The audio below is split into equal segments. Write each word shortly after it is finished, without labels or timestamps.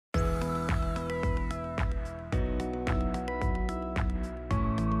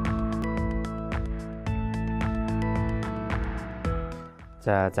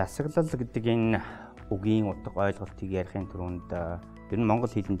За засаглал гэдэг энэ үгийн утга ойлголтыг ярихын түрүүнд ер нь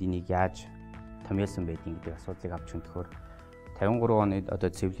монгол хэлэнд энийг яаж томьёолсон байдгийг гэдэг асуудлыг авч өнөхөөр 53 оны одоо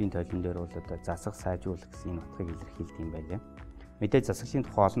сэдвийн тойлон дээр бол одоо засаг сайжруулах гэсэн энэ утгыг илэрхийлдэг юм байлээ. Мэдээж засаглалын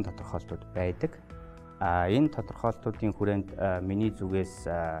тухай олон тодорхойлолтууд байдаг. Энэ тодорхойлолтуудын хүрээнд миний зүгээс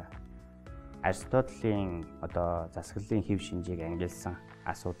Аристотелийн одоо засаглалын хэв шинжийг ангилсан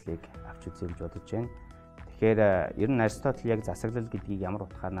асуудлыг авч үзье гэж бодож байна. Тэгэхээр ер нь Аристотель яг засаглал гэдгийг ямар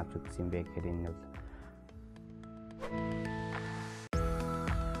утгаар авч үзсэн бэ гэхээр энэ бол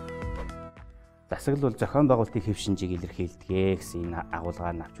засаглал бол зохион байгуулалтын хэв шинжийг илэрхийлдэг гэсэн энэ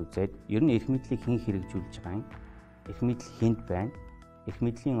агуулгаар авч үзээд ер нь эрх мэдлийг хэн хэрэгжүүлж байгаа юм? Эрх мэдэл хэнд байна? Эрх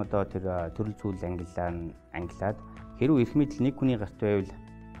мэдлийн одоо тэр төрөл зүйл ангилаад хэрвээ эрх мэдэл нэг хүний гарт байвал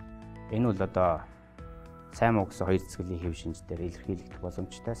энэ бол одоо сайн муу гэсэн хоёр засаглалын хэв шинж дээр илэрхийлэгдэх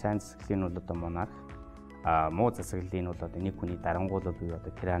боломжтой. Сайн засаглалын бол одоо монарх, муу засаглалын бол одоо нэг хүний дарангуул буюу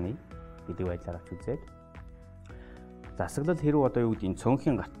одоо тираны гэдэг байдлаар авч үзээд засаглал хэрвээ одоо юу гэдэг энэ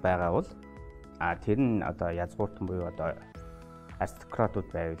цөөнхийн гарт байгаа бол тэр нь одоо язгууртан буюу одоо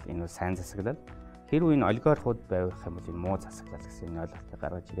аристократууд байвал энэ бол сайн засаглал. Хэрвээ энэ олигархууд байх юм бол энэ муу засаглал гэсэн энэ ойлголтыг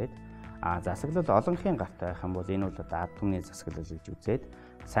гаргаж ирээд засаглал олонхын гарт байх юм бол энэ бол одоо ард түмний засаглал гэж үзээд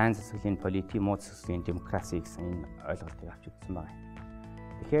сайн засаглалын полити, муу засаглалын демокраси гэсэн энэ ойлголтыг авч үзсэн байна.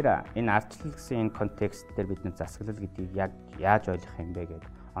 Тэгэхээр энэ ардчлал гэсэн энэ контекст дээр бид нар засаглал гэдгийг яг яаж ойлгох юм бэ гэдэг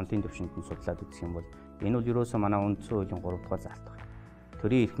онлын төвшөнд нь судлаад үзэх юм бол энэ бол ерөөсөө манай үндсэн хуулийн 3 дугаар залтах.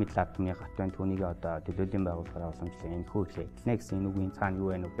 Төрийн эрх мэдэл ард түмний гарт байна. Түүнийг одоо төлөөлийн байгууллагаараа уламжлан энэ хүү эрхээ эдэлнэ гэсэн энэ үгийн цаана юу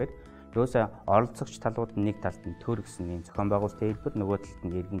байна вэ гэхээр ерөөсөө оролцогч талууд нь нэг талд нь төр гэсэн энэ зохион байгуулалтын хэлбэр, нөгөө талд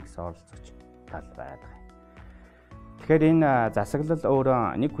нь иргэн гэсэн оролцогч тал байдаг. Тэгэхээр энэ засаглал өөрөө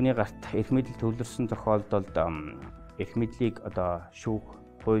нэг хүний гарт эрх мэдэл төвлөрсөн тохиолдолд эрх мэдлийг одоо шүүх,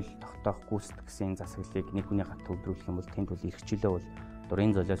 хууль тогтоох, гүйцэтгэх гэсэн засаглалыг нэг хүний гарт төвлөрүүлэх юм бол тэнд бол эрхчлөө бол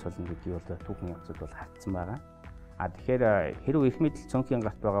дурын золиос болно гэдгийг бол түүхэн явцад бол хартсан байгаа. Тэгэхээр хэрвээ эрх мэдэл цөөнхийн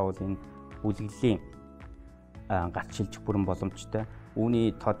гарт байгаа бол энэ үлгэлийн гарт шилжих бүрэн боломжтой.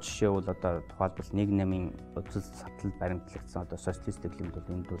 Үүний тод жишээ бол одоо тухайлбал 1/8 үзэл сатлал баримтлагдсан одоо социалист дэглэмд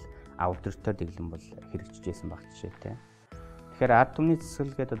бол энд бол аудитор дэглэм бол хэрэгжижсэн баг жишээтэй. Тэгэхээр ард түмний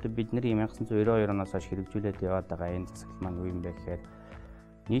засаглал гэдэг одоо бидний 1992 оноос хойш хэрэгжүүлээд яваад байгаа энэ засаглал маань юу юм бэ гэхээр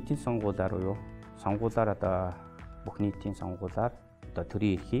нийтийн сонгуулиар уу сонгуулиар одоо бүх нийтийн сонгуулиар одоо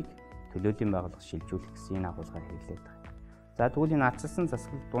төрийн эрхийг төлөөлийн байгууллага шилжүүлэх гэсэн энэ агуулгаар хэрэглээд байгаа. За тэгвэл энэ ардчилсан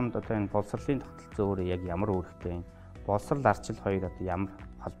засаглал дунд одоо энэ боловсролын тогтолцоо өөрөө яг ямар үүрэгтэй юм? Боловсрол ардчил хоёр одоо ямар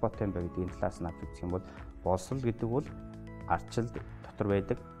холбоотой юм бэ гэдгийн талаас нь авч үзэх юм бол боловсрол гэдэг бол ардчил дотор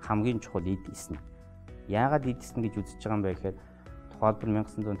байдаг хамгийн чухал эд эсн. Яагаад эд эсн гэж үзэж байгаа юм бэ гэхээр тухайлбал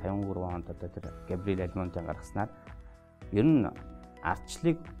 1953 онд одоо тэр Габриэл Альмонтын гаргаснаар ер нь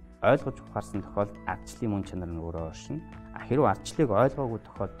ардчлалыг ойлгож ухаарсан тохиолдолд ардчлалын мөн чанар нь өөрөө оршино. Хэрвээ ардчлалыг ойлгоогүй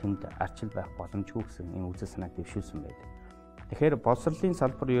тохиолдолд тэнд ардчил байх боломжгүй гэсэн энэ үзэл санааг дэвшүүлсэн байдаг. Тэгэхээр боловсролын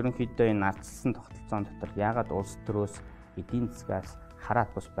салбар ерөнхийдөө энэ ардчилсан тогтолцоон дотор яагаад улс төрөөс эдийн засгаас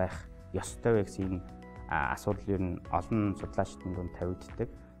хараат бус байх ёстой вэ гэсэн энэ асуудал ер нь олон судлаачдын дунд тавигддаг.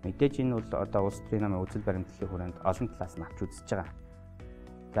 Мэдээж энэ бол одоо улс төрийн намын үзэл баримтлалын хүрээнд олон талаас нь авч үзэж байгаа.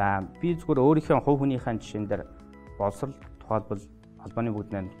 За би зүгээр өөрийнхөө хувь хүнийхээ жишээн дээр боловсрол тухайлбал холбооны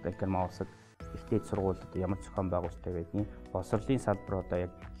бүгд найрамдах герман улсад ихтэй сургуулиуд ямар зохион байгуулалттай байдгийг боловсролын салбар одоо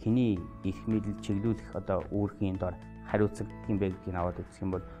яг хэний эрх мэдэл чиглүүлэх одоо үүргийн дор хариуцагддаг юм бэ гэдгийг аваад үзэх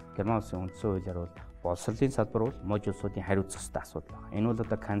юм бол герман улсын үндсэн хуулиар бол боловсролын салбар бол муж улсуудын хариуцах ёстой асуудал байна. Энэ бол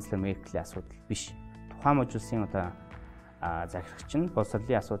одоо канцлер Меркелийн асуудал биш. Тухайн муж улсын одоо захирагч нь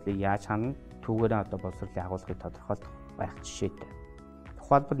боловсролын асуудлыг яаж хандна түүгээрээ одоо боловсролын агуулгыг тодорхойлох байх жишээтэй.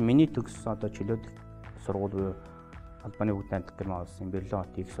 Тухайлбал миний төгссөн одоо чөлөөт сургууль буюу холбооны бүгд найрамдах герман улсын Берлин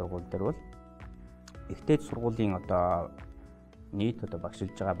хотын их сургууль дээр бол ихтэй сургуулийн одоо нийт одоо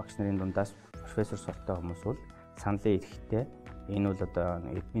багшилж байгаа багш нарын дундаас профессор сурталтай хүмүүс бол саналын эрхтэй энэ бол одоо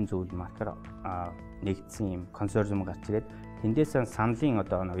эдмийн зөвлөл маркер нэгдсэн юм консорциум гарч ирээд тэндээс саналын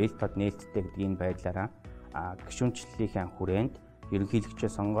одоо Нээлттэй Нээлттэй гэдэг энэ байдлаараа гишүүнчлэлийнхээ хүрээнд ерөнхийлөгчөө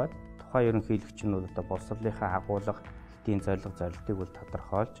сонгоод тухайн ерөнхийлөгч нь бол одоо боловсролынхаа агуулга эдийн зорилгыг бол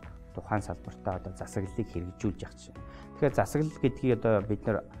тодорхойлж тухайн салбартаа одоо засаглалыг хэрэгжүүлж явах чинь. Тэгэхээр засаглал гэдгийг одоо бид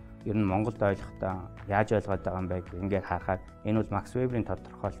нар ер нь Монголд ойлгохдоо яаж ойлгоод байгаа юм бэ гэх ингээд харахаар энэ бол Макс Веберийн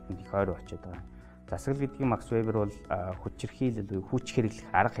тодорхойлолтод их ойр очиод байгаа. Засаглал гэдгийг Макс Вебер бол хүчирхийлэл, хүч хэрэглэх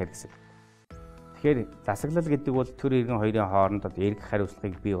арга хэрэгсэл. Тэгэхээр засаглал гэдэг бол төр иргэн хоёрын хооронд одоо эрг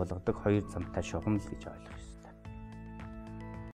хариуцлагыг бий болгодог хоёр замтай шугамл гэж ойлгох